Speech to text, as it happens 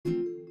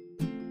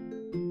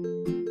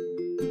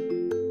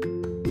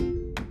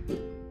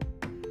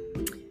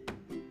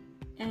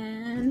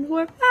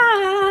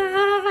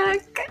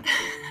back.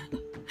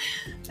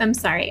 I'm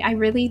sorry. I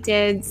really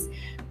did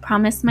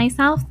promise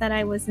myself that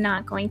I was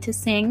not going to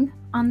sing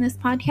on this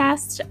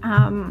podcast.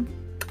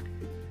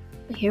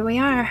 But here we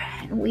are.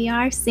 We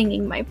are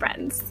singing, my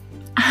friends.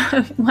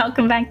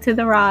 Welcome back to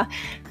the Raw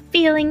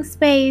Feeling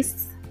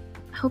Space.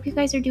 I hope you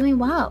guys are doing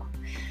well.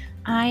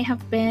 I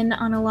have been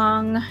on a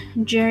long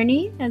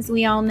journey, as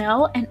we all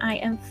know, and I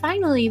am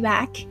finally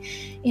back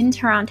in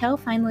Toronto,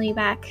 finally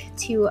back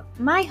to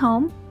my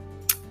home,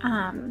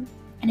 and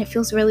it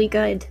feels really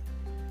good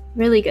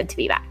to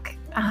be back.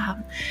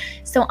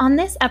 So on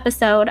this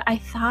episode, I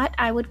thought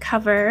I would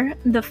cover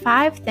the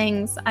 5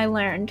 things I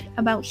learned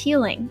about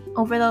healing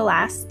over the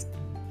last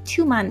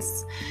 2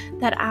 months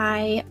that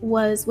I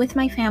was with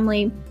my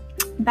family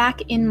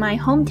back in my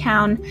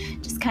hometown,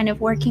 just kind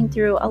of working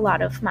through a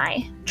lot of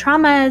my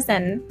traumas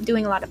and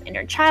doing a lot of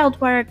inner child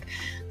work.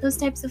 Those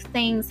types of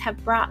things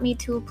have brought me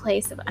to a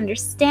place of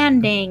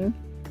understanding,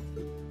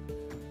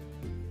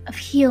 of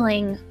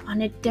healing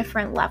on a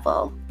different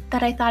level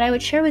that I thought I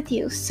would share with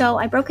you. So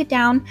I broke it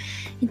down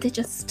into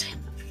just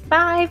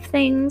 5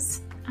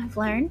 things I've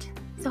learned.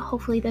 So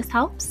hopefully this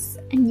helps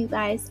and you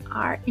guys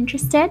are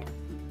interested.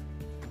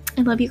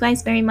 I love you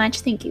guys very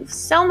much. Thank you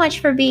so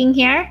much for being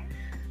here.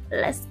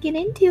 Let's get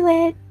into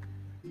it.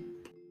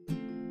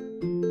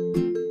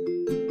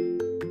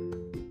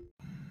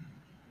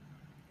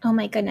 Oh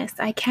my goodness,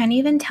 I can't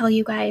even tell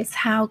you guys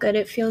how good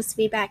it feels to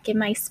be back in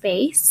my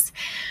space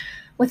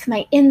with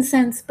my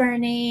incense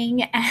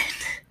burning and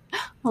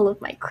all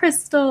of my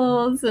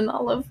crystals and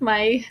all of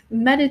my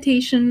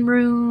meditation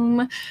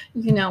room.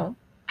 You know,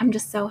 I'm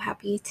just so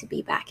happy to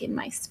be back in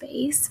my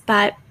space.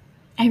 But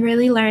I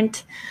really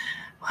learned,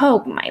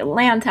 my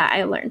Lanta,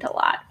 I learned a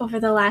lot over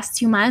the last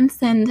 2 months.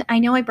 And I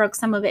know I broke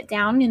some of it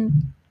down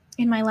in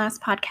my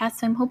last podcast.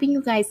 So I'm hoping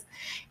you guys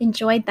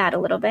enjoyed that a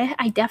little bit.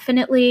 I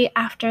definitely,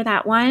 after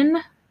that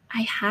one,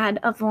 I had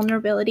a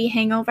vulnerability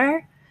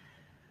hangover.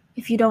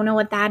 If you don't know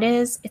what that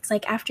is, it's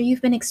like after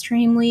you've been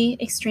extremely,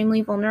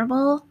 extremely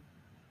vulnerable,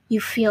 you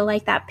feel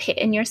like that pit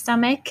in your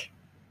stomach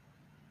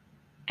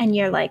and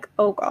you're like,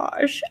 oh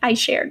gosh, I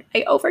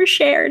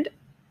overshared,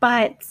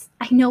 but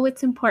I know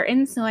it's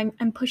important. So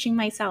I'm pushing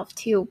myself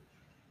to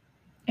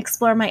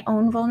explore my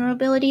own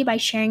vulnerability by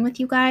sharing with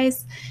you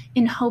guys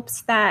in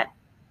hopes that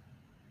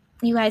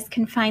you guys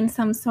can find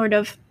some sort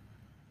of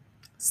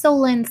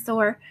solace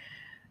or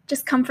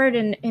just comfort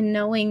in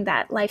knowing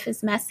that life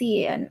is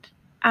messy, and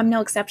I'm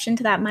no exception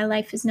to that. My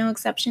life is no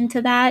exception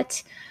to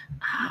that.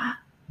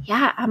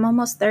 I'm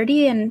almost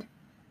 30 and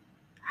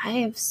I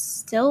have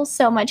still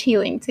so much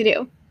healing to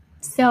do.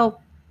 So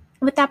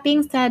with that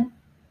being said,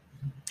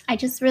 I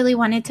just really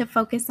wanted to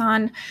focus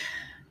on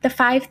the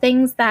 5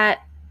 things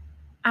that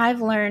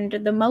I've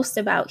learned the most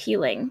about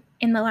healing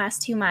in the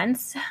last 2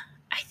 months.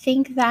 I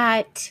think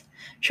that,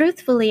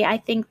 truthfully,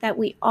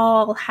 we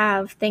all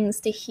have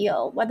things to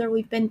heal, whether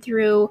we've been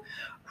through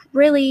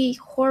really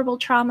horrible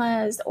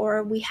traumas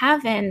or we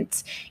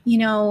haven't. You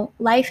know,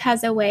 life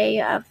has a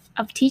way of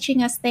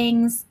teaching us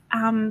things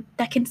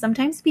that can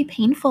sometimes be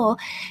painful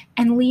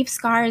and leave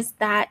scars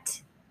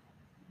that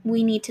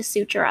we need to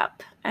suture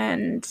up.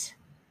 And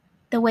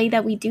the way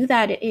that we do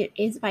that it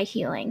is by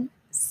healing.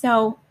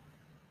 So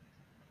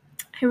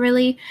I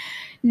really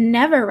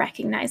never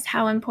recognized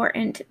how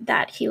important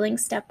that healing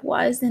step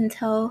was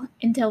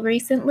until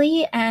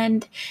recently,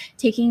 and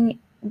taking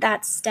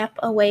that step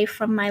away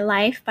from my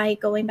life by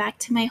going back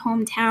to my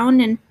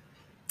hometown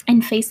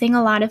and facing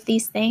a lot of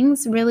these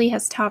things really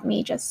has taught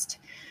me just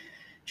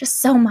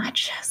so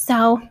much.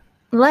 So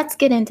let's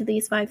get into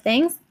these 5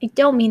 things. I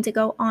don't mean to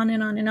go on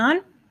and on and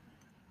on.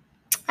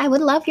 I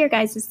would love your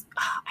guys'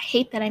 I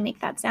hate that I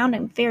make that sound.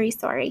 I'm very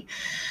sorry.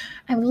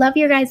 I would love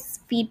your guys'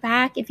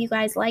 feedback if you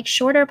guys like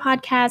shorter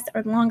podcasts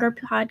or longer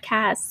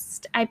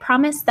podcasts. I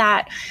promise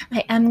that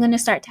I am going to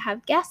start to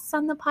have guests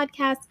on the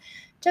podcast.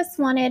 Just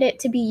wanted it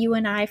to be you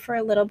and I for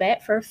a little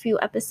bit, for a few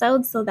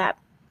episodes, so that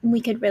we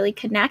could really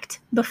connect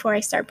before I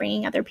start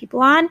bringing other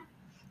people on.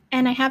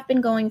 And I have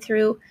been going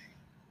through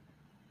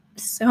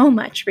so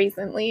much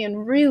recently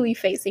and really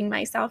facing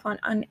myself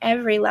on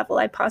every level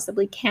I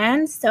possibly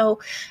can. So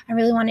I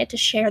really wanted to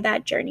share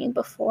that journey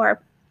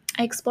before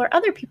I explore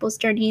other people's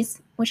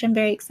journeys, which I'm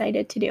very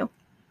excited to do.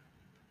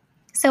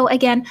 So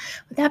again,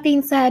 with that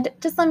being said,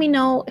 just let me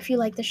know if you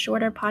like the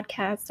shorter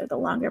podcasts or the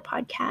longer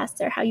podcasts,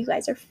 or how you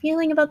guys are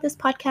feeling about this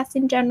podcast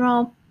in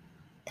general.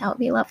 That would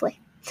be lovely.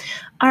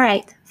 All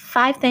right,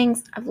 5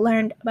 things I've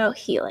learned about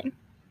healing.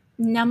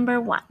 Number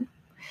 1.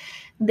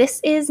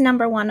 This is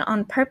number 1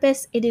 on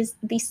purpose. It is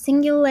the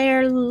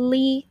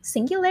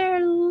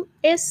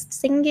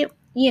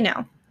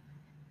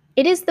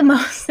it is the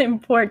most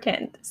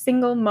important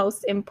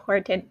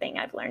thing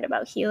I've learned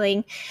about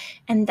healing.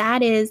 And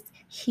that is,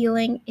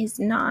 healing is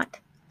not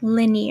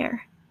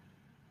linear.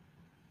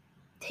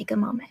 Take a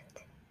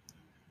moment.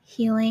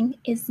 Healing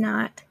is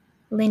not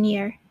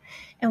linear.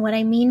 And what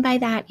I mean by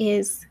that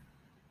is,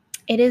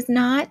 it is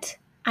not,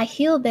 I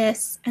heal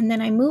this and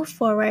then I move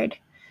forward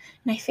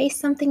and I face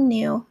something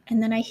new,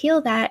 and then I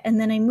heal that, and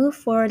then I move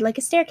forward like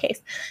a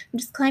staircase. I'm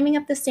just climbing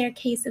up the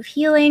staircase of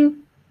healing.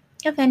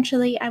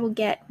 Eventually, I will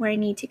get where I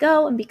need to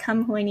go and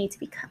become who I need to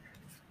become.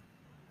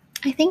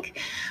 I think,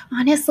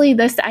 honestly,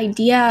 this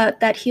idea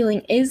that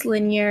healing is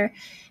linear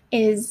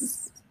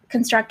is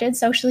constructed,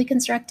 socially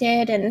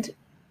constructed, and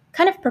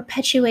kind of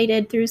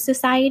perpetuated through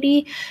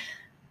society,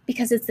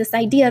 because it's this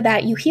idea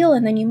that you heal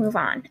and then you move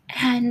on.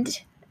 And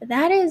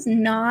that is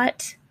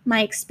not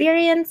my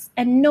experience,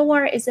 and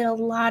nor is it a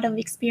lot of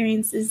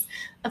experiences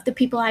of the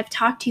people I've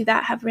talked to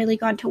that have really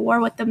gone to war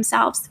with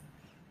themselves.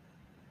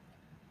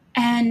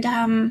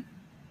 And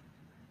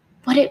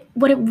what it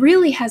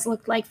really has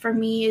looked like for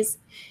me is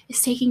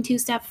taking two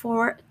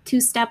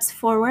steps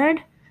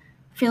forward,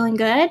 feeling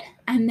good,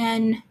 and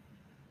then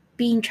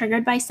being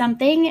triggered by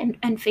something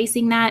and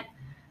facing that.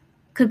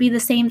 Could be the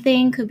same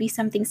thing, could be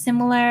something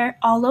similar,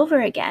 all over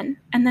again.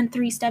 And then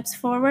 3 steps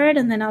forward,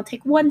 and then I'll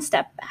take 1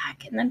 step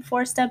back, and then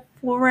 4 steps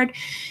forward.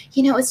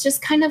 It's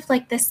just kind of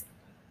like this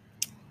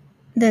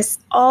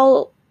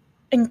all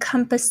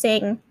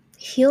encompassing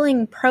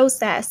healing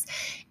process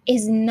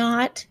is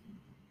not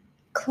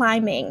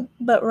climbing,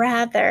 but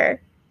rather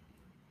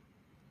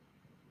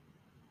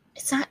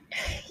it's not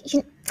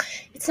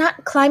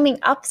climbing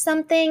up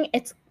something,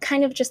 it's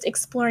kind of just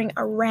exploring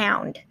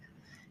around,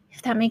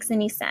 if that makes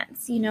any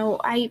sense.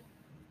 I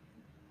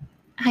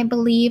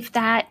believe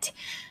that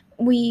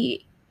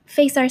we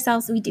face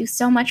ourselves, we do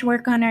so much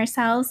work on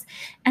ourselves,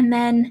 and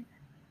then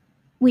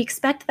we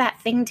expect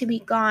that thing to be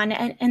gone.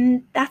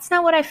 And that's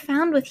not what I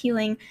found with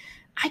healing.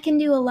 I can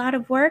do a lot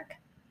of work,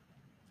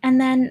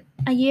 and then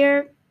a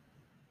year,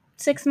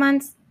 6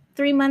 months,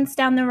 3 months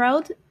down the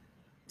road,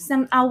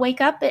 I'll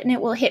wake up and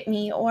it will hit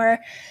me, or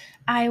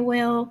I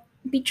will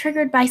be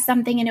triggered by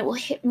something and it will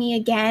hit me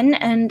again,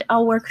 and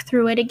I'll work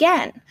through it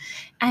again.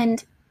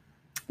 And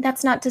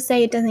that's not to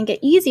say it doesn't get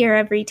easier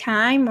every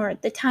time, or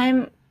the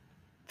time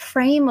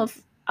frame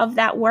of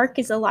that work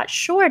is a lot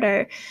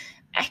shorter.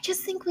 I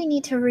just think we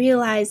need to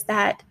realize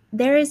that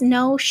there is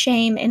no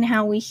shame in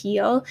how we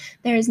heal.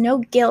 There is no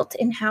guilt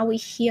in how we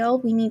heal.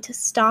 We need to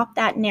stop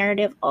that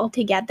narrative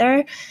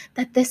altogether,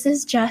 that this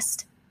is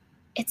just,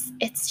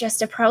 it's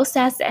just a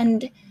process,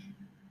 and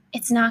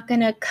it's not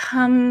going to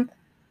come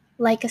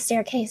like a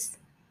staircase.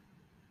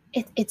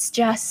 It's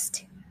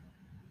just,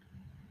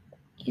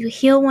 you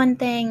heal one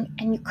thing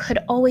and you could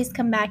always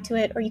come back to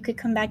it, or you could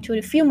come back to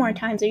it a few more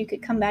times, or you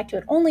could come back to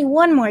it only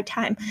one more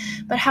time.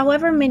 But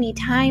however many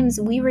times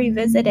we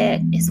revisit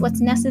it is what's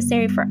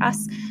necessary for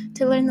us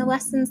to learn the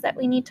lessons that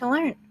we need to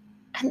learn.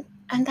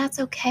 And that's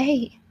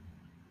okay.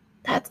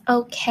 That's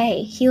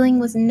okay. Healing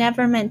was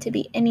never meant to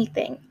be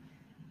anything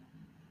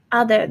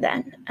other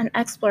than an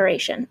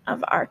exploration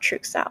of our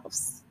true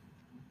selves.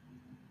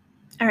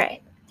 All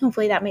right.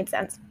 Hopefully that made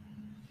sense.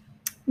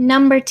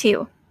 Number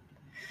 2.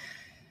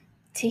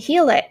 To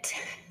heal it,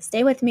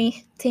 stay with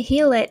me, to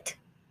heal it,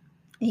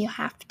 you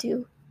have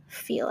to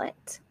feel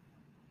it.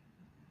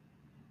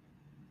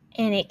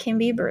 And it can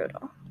be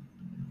brutal.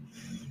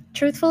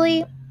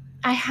 Truthfully,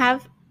 I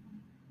have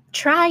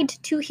tried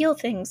to heal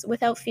things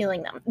without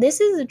feeling them. This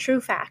is a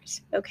true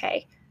fact,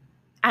 okay?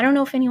 I don't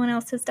know if anyone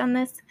else has done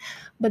this,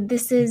 but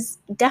this is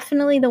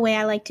definitely the way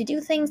I like to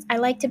do things. I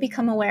like to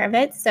become aware of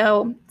it.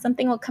 So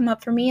something will come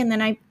up for me, and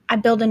then I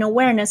build an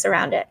awareness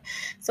around it.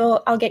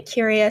 So I'll get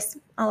curious.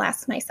 I'll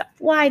ask myself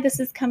why this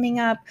is coming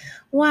up,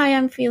 why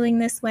I'm feeling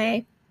this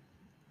way.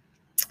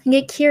 I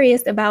get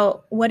curious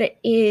about what it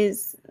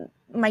is,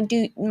 my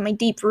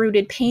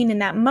deep-rooted pain in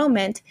that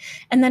moment,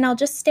 and then I'll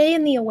just stay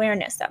in the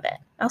awareness of it.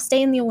 I'll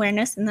stay in the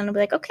awareness, and then I'll be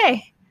like,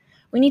 okay,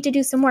 we need to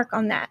do some work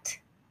on that.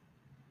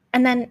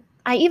 And then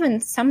I even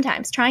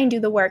sometimes try and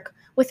do the work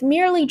with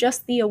merely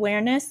just the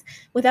awareness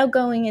without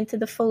going into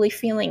the fully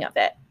feeling of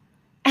it.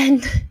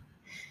 And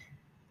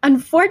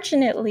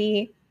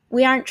unfortunately,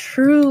 we aren't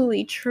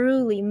truly,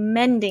 truly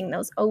mending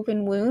those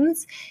open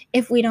wounds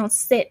if we don't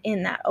sit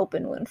in that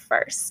open wound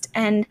first.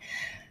 And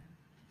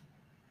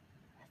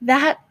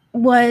that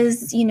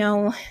was,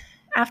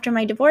 after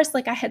my divorce,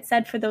 like I had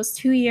said, for those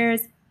 2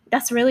 years,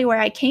 that's really where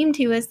I came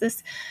to, is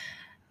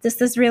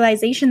this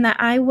realization that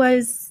I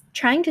was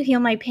trying to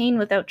heal my pain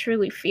without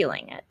truly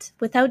feeling it,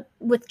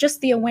 with just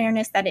the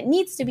awareness that it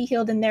needs to be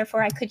healed and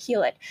therefore I could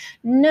heal it.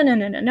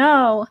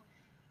 No.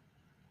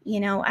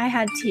 I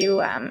had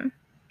to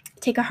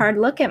take a hard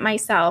look at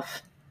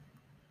myself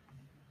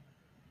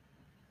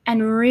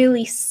and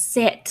really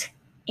sit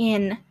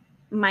in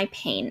my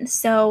pain.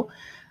 So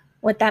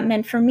what that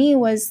meant for me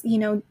was,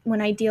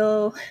 when I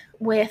deal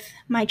with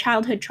my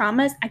childhood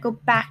traumas, I go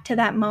back to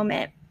that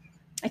moment.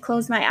 I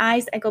close my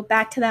eyes, I go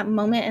back to that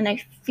moment, and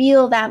I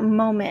feel that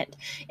moment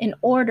in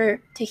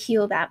order to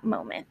heal that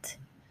moment.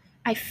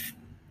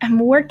 I'm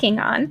working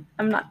on,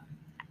 I'm not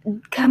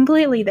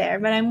completely there,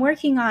 but I'm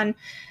working on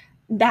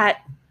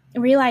that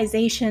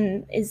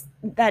realization, is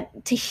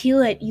that to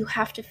heal it, you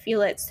have to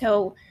feel it.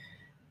 So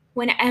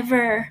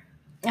whenever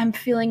I'm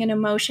feeling an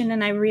emotion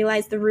and I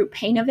realize the root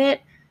pain of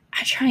it,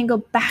 I try and go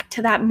back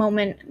to that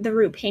moment, the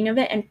root pain of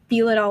it, and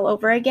feel it all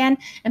over again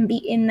and be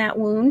in that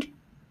wound,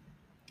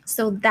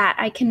 so that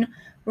I can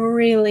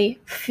really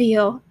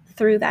feel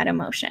through that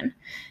emotion.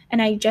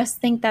 And I just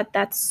think that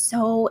that's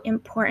so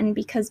important,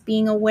 because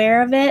being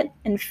aware of it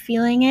and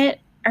feeling it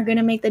are going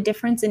to make the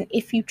difference in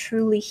if you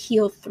truly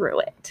heal through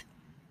it.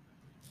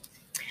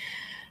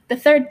 The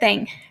third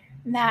thing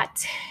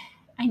that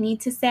I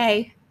need to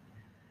say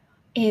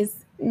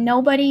is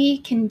nobody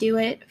can do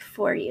it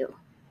for you.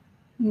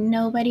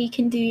 Nobody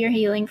can do your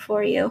healing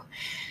for you.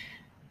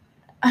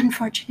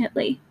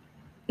 Unfortunately,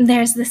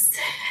 there's this,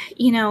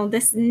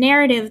 this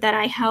narrative that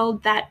I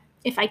held that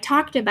if I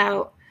talked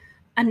about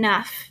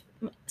enough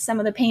some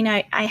of the pain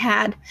I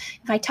had,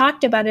 if I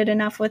talked about it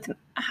enough with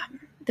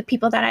the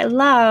people that I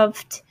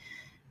loved,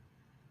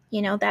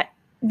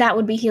 that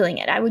would be healing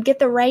it. I would get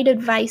the right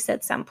advice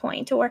at some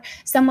point, or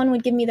someone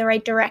would give me the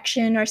right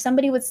direction, or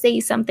somebody would say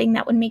something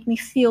that would make me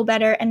feel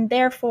better, and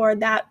therefore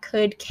that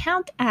could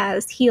count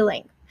as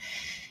healing.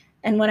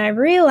 And what I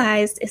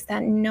realized is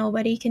that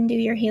nobody can do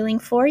your healing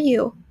for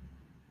you.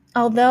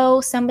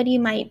 Although somebody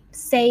might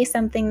say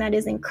something that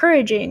is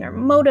encouraging or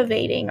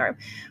motivating or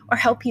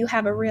help you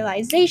have a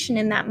realization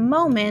in that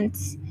moment,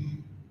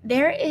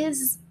 there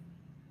is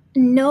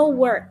no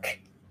work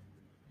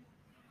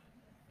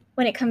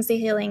when it comes to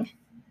healing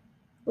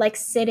like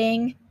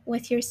sitting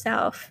with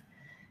yourself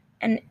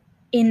and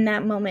in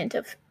that moment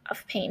of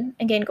pain.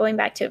 Again, going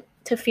back to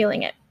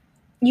feeling it.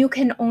 You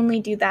can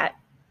only do that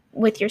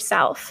with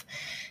yourself.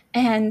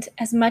 And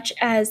as much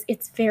as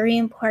it's very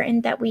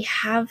important that we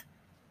have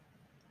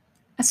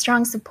a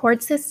strong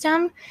support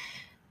system,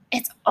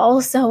 it's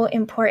also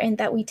important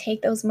that we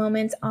take those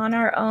moments on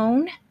our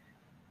own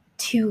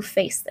to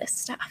face this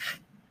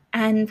stuff.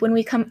 And when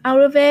we come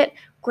out of it,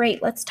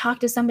 great, let's talk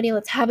to somebody,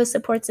 let's have a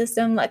support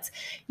system, let's,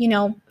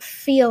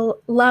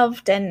 feel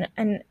loved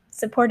and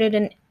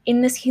supported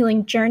in this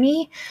healing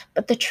journey.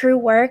 But the true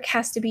work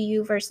has to be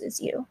you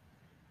versus you.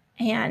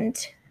 And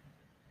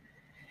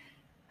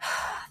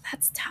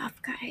that's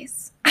tough,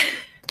 guys.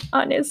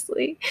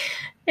 Honestly,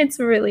 it's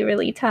really,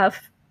 really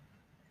tough.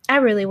 I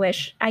really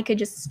wish I could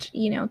just,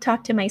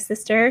 talk to my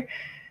sister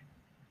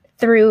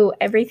through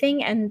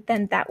everything and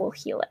then that will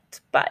heal it.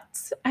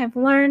 But I've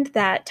learned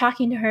that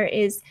talking to her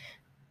is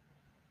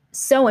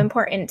so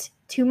important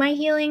to my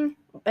healing,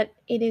 but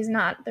it is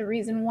not the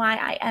reason why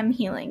I am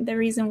healing. The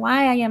reason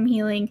why I am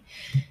healing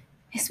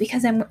is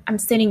because I'm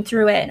sitting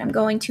through it. I'm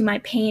going to my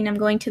pain. I'm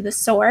going to the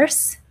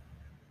source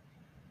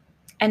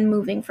and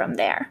moving from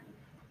there.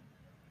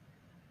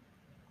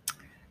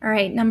 All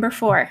right, number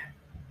 4.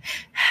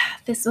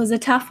 This was a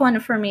tough one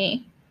for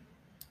me.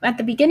 At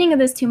the beginning of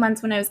this 2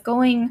 months, when I was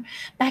going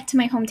back to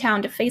my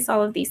hometown to face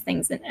all of these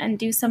things and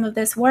do some of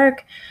this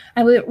work,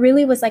 I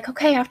really was like,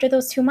 okay, after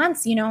those 2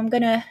 months, I'm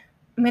gonna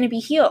be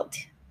healed.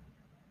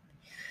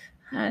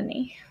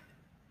 Honey,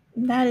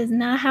 that is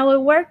not how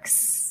it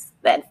works.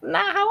 That's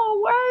not how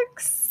it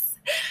works.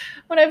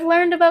 What I've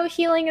learned about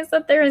healing is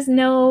that there is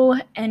no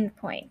end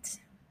point.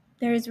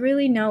 There is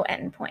really no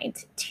end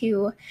point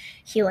to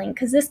healing,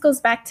 because this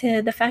goes back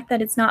to the fact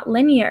that it's not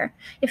linear.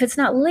 If it's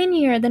not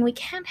linear, then we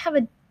can't have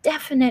a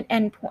definite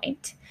end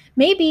point.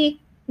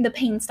 Maybe the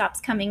pain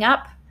stops coming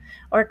up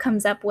or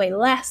comes up way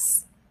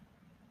less.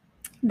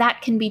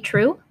 That can be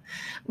true.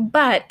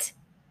 But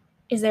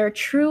is there a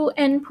true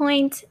end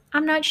point?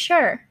 I'm not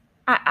sure.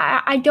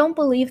 I don't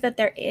believe that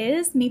there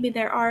is. Maybe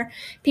there are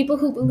people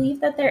who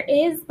believe that there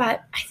is,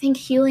 but I think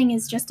healing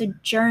is just a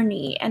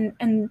journey,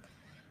 and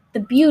the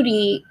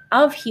beauty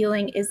of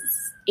healing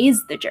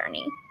is the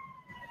journey.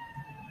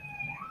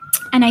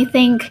 And I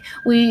think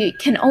we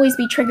can always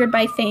be triggered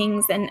by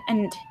things,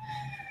 and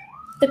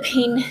the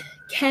pain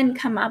can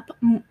come up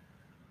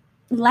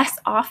less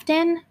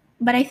often,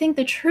 but I think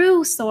the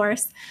true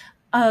source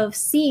of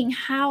seeing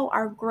how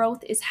our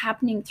growth is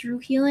happening through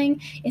healing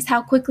is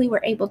how quickly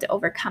we're able to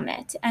overcome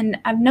it. And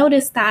I've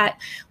noticed that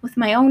with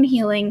my own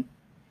healing,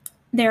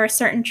 there are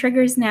certain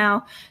triggers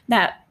now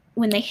that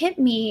when they hit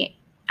me,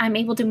 I'm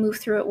able to move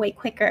through it way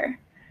quicker.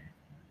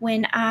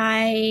 When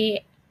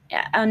an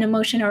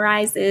emotion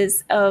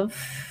arises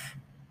of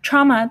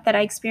trauma that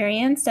I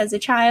experienced as a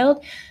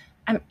child,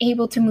 I'm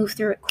able to move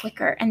through it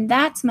quicker. And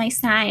that's my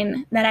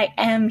sign that I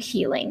am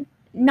healing.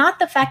 Not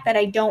the fact that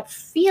I don't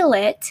feel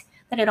it,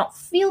 that I don't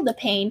feel the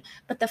pain,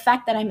 but the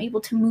fact that I'm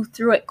able to move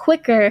through it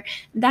quicker,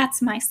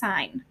 that's my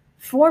sign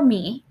for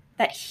me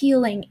that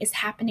healing is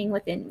happening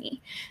within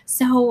me.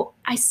 So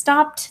I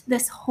stopped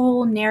this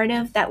whole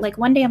narrative that like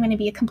one day I'm going to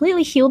be a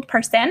completely healed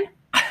person.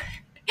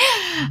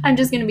 I'm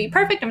just going to be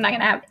perfect. I'm not going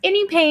to have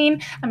any pain.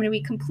 I'm going to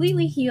be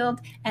completely healed.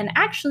 And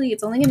actually,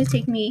 it's only going to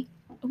take me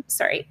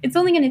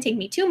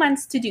 2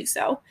 months to do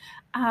so.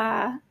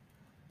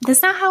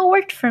 That's not how it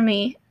worked for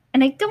me.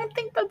 And I don't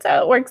think that's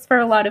how it works for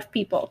a lot of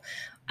people.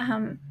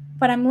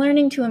 But I'm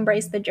learning to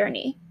embrace the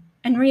journey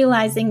and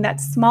realizing that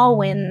small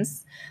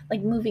wins,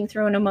 like moving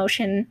through an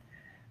emotion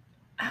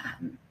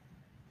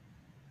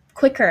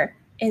quicker,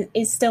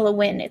 is still a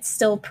win. It's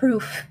still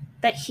proof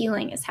that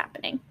healing is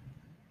happening.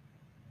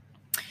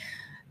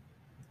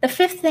 The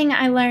fifth thing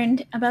I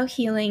learned about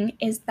healing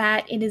is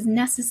that it is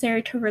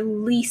necessary to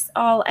release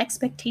all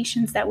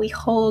expectations that we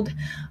hold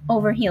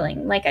over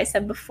healing. Like I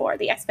said before,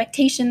 the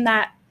expectation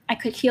that I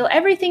could heal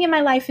everything in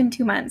my life in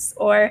 2 months,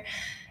 or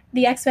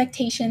the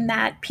expectation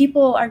that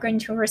people are going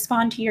to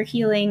respond to your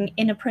healing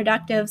in a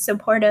productive,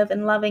 supportive,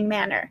 and loving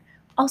manner.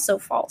 Also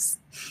false.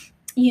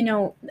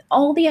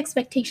 All the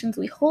expectations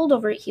we hold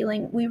over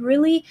healing,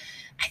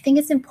 I think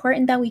it's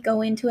important that we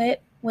go into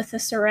it with a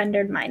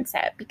surrendered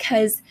mindset,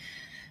 because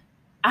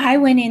I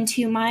went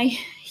into my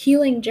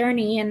healing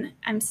journey, and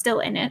I'm still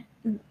in it,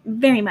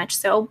 very much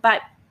so,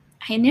 but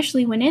I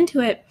initially went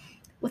into it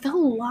with a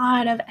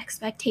lot of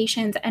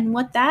expectations, and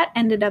what that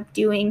ended up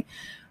doing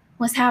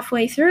was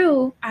halfway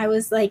through, I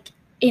was like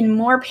in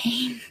more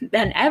pain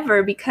than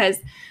ever, because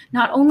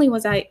not only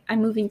was I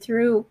moving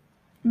through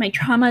my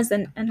traumas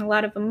and a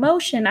lot of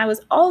emotion, I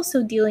was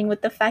also dealing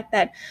with the fact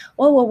that,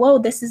 whoa,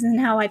 this isn't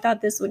how I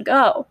thought this would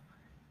go.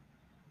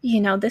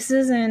 This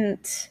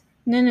isn't,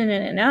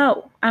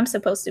 no. I'm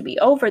supposed to be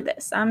over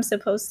this. I'm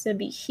supposed to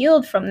be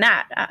healed from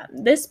that.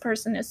 This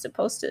person is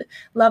supposed to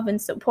love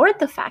and support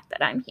the fact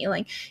that I'm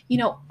healing.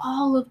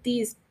 All of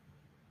these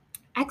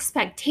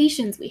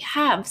expectations we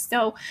have.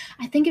 So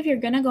I think if you're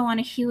going to go on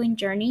a healing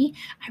journey,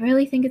 I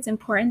really think it's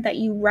important that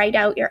you write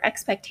out your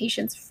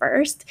expectations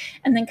first,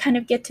 and then kind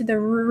of get to the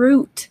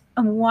root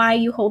of why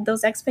you hold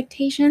those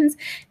expectations.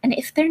 And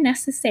if they're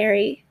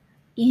necessary,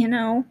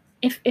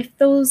 if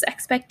those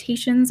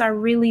expectations are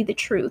really the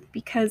truth,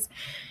 because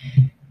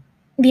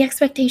the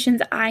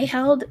expectations I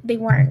held, they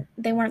weren't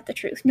the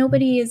truth.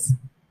 Nobody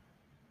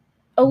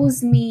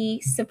owes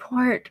me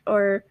support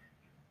or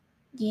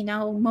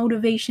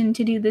motivation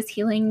to do this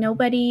healing.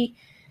 Nobody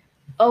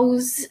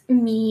owes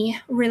me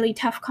really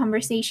tough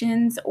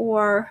conversations,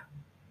 or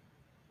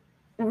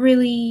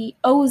really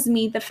owes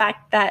me the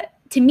fact that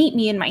to meet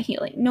me in my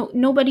healing.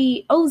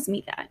 Nobody owes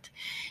me that.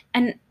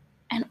 And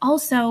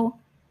also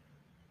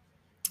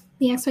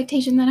the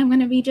expectation that I'm going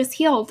to be just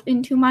healed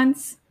in 2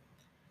 months,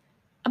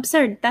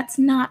 absurd. That's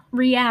not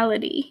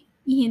reality,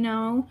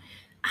 so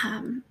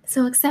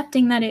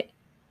accepting that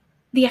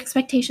the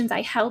expectations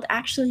I held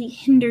actually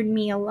hindered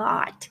me a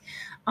lot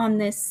on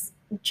this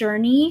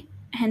journey.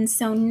 And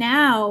so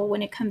now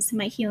when it comes to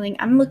my healing,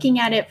 I'm looking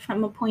at it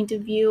from a point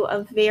of view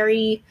of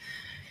very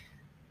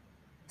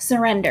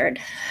surrendered.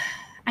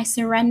 I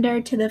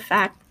surrender to the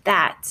fact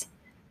that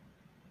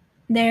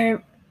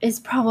there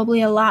is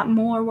probably a lot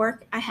more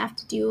work I have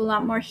to do, a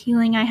lot more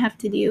healing I have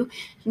to do.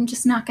 I'm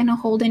just not going to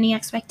hold any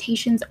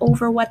expectations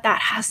over what that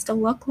has to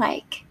look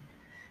like.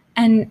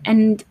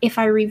 And if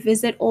I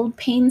revisit old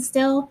pain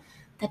still,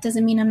 that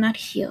doesn't mean I'm not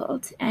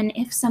healed. And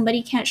if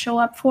somebody can't show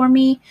up for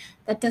me,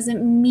 that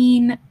doesn't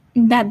mean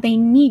that they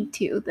need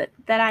to,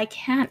 that I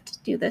can't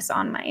do this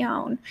on my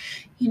own.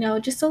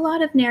 Just a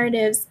lot of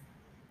narratives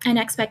and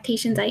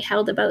expectations I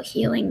held about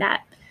healing,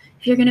 that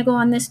if you're going to go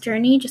on this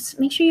journey, just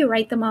make sure you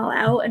write them all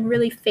out and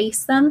really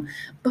face them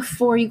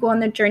before you go on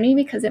the journey,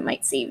 because it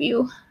might save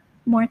you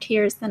more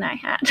tears than I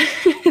had.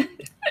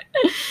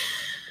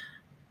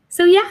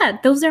 So yeah,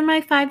 those are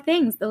my 5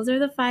 things. Those are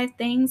the 5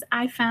 things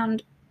I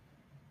found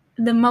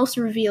the most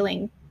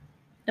revealing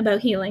about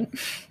healing.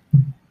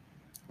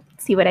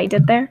 See what I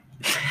did there?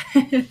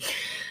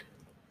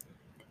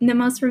 The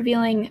most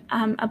revealing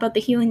about the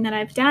healing that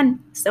I've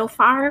done so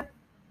far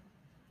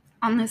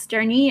on this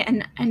journey.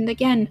 And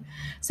again,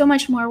 so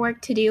much more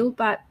work to do,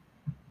 but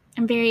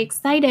I'm very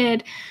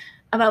excited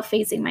about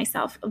facing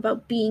myself,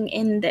 about being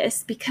in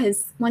this,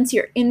 because once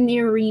you're in the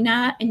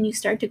arena and you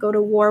start to go to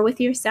war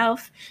with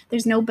yourself,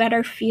 there's no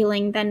better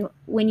feeling than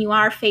when you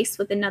are faced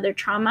with another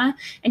trauma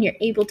and you're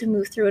able to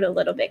move through it a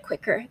little bit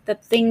quicker,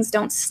 that things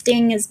don't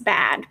sting as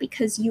bad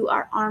because you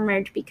are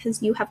armored,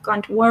 because you have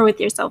gone to war with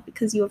yourself,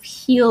 because you have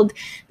healed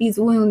these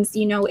wounds.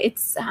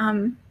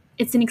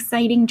 It's an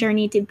exciting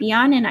journey to be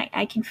on, and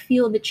I can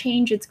feel the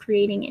change it's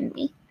creating in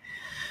me.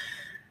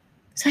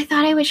 So I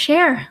thought I would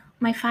share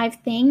my 5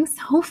 things.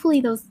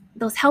 Hopefully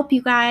those help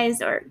you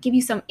guys or give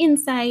you some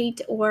insight,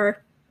 or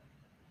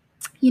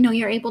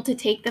you're able to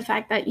take the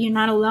fact that you're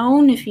not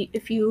alone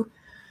if you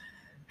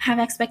have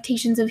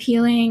expectations of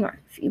healing, or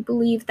if you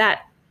believe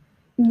that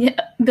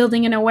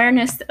building an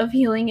awareness of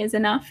healing is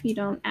enough. You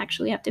don't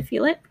actually have to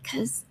feel it,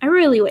 because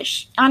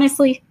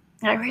honestly,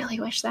 I really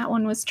wish that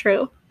one was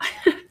true.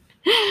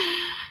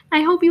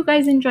 I hope you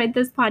guys enjoyed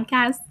this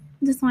podcast.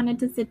 Just wanted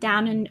to sit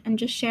down and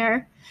just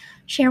share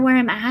where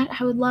I'm at.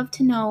 I would love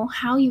to know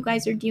how you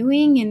guys are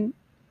doing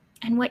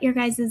and what your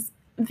guys'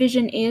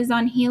 vision is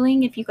on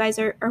healing, if you guys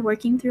are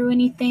working through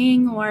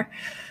anything, or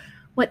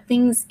what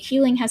things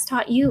healing has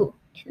taught you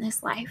in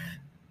this life.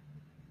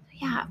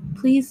 Yeah,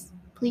 please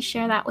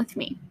share that with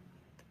me.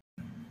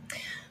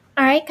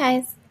 All right,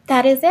 guys,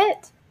 that is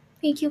it.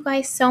 Thank you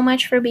guys so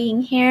much for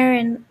being here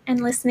and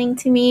listening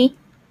to me.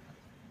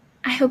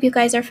 I hope you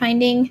guys are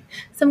finding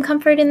some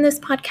comfort in this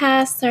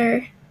podcast,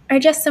 or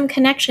just some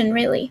connection,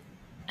 really.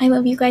 I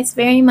love you guys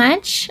very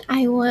much.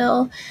 I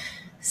will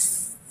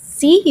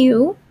see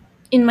you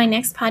in my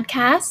next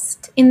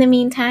podcast. In the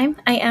meantime,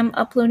 I am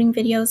uploading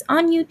videos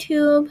on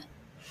YouTube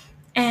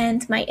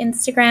And my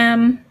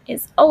Instagram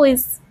is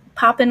always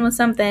popping with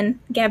something.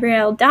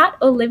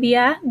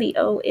 Gabrielle.Olivia. The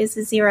O is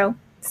a 0.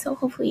 So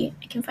hopefully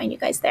I can find you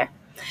guys there.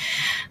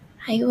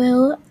 I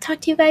will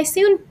talk to you guys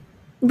soon.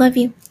 Love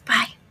you. Bye.